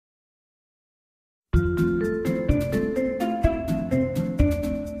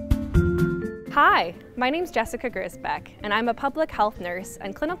Hi, my name's Jessica Grisbeck, and I'm a public health nurse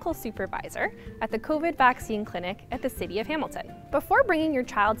and clinical supervisor at the COVID vaccine clinic at the City of Hamilton. Before bringing your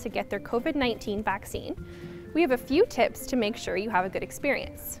child to get their COVID-19 vaccine, we have a few tips to make sure you have a good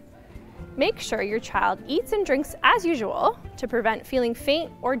experience. Make sure your child eats and drinks as usual to prevent feeling faint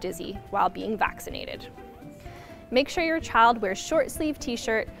or dizzy while being vaccinated. Make sure your child wears short-sleeve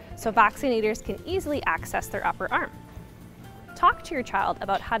t-shirt so vaccinators can easily access their upper arm. Talk to your child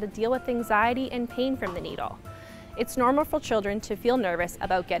about how to deal with anxiety and pain from the needle. It's normal for children to feel nervous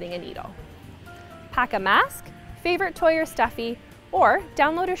about getting a needle. Pack a mask, favorite toy or stuffy, or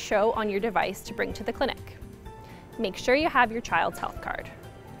download a show on your device to bring to the clinic. Make sure you have your child's health card.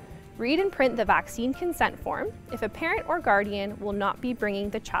 Read and print the vaccine consent form if a parent or guardian will not be bringing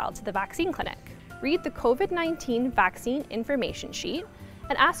the child to the vaccine clinic. Read the COVID-19 vaccine information sheet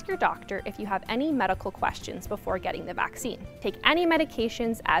and ask your doctor if you have any medical questions before getting the vaccine. Take any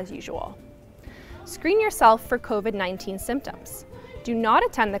medications as usual. Screen yourself for COVID-19 symptoms. Do not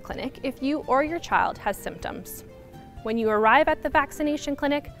attend the clinic if you or your child has symptoms. When you arrive at the vaccination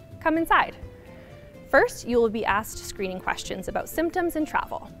clinic, come inside. First, you will be asked screening questions about symptoms and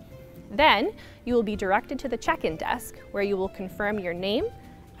travel. Then, you will be directed to the check-in desk where you will confirm your name,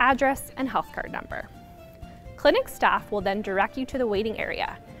 address, and health card number. Clinic staff will then direct you to the waiting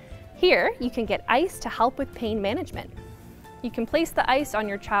area. Here, you can get ice to help with pain management. You can place the ice on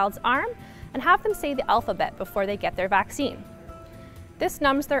your child's arm and have them say the alphabet before they get their vaccine. This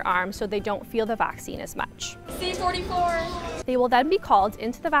numbs their arm so they don't feel the vaccine as much. C44. They will then be called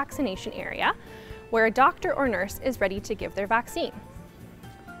into the vaccination area where a doctor or nurse is ready to give their vaccine.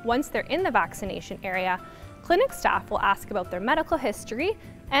 Once they're in the vaccination area, clinic staff will ask about their medical history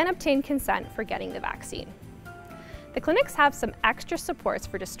and obtain consent for getting the vaccine. The clinics have some extra supports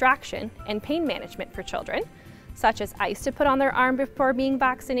for distraction and pain management for children, such as ice to put on their arm before being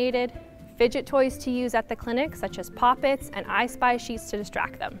vaccinated, fidget toys to use at the clinic, such as Pop-Its and I Spy sheets to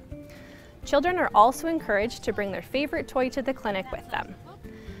distract them. Children are also encouraged to bring their favorite toy to the clinic with them.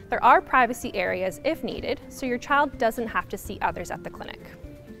 There are privacy areas if needed, so your child doesn't have to see others at the clinic.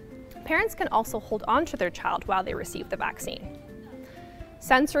 Parents can also hold on to their child while they receive the vaccine.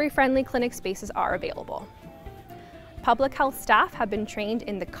 Sensory-friendly clinic spaces are available. Public health staff have been trained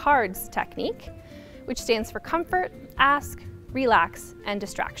in the CARDS technique, which stands for comfort, ask, relax, and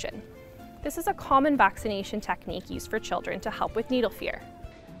distraction. This is a common vaccination technique used for children to help with needle fear.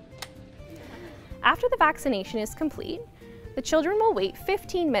 After the vaccination is complete, the children will wait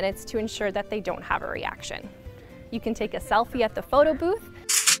 15 minutes to ensure that they don't have a reaction. You can take a selfie at the photo booth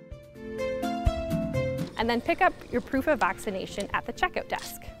and then pick up your proof of vaccination at the checkout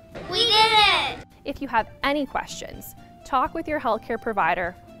desk. We did it! If you have any questions, talk with your healthcare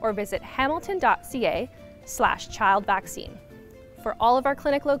provider or visit hamilton.ca/childvaccine. For all of our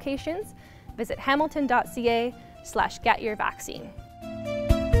clinic locations, visit hamilton.ca/getyourvaccine.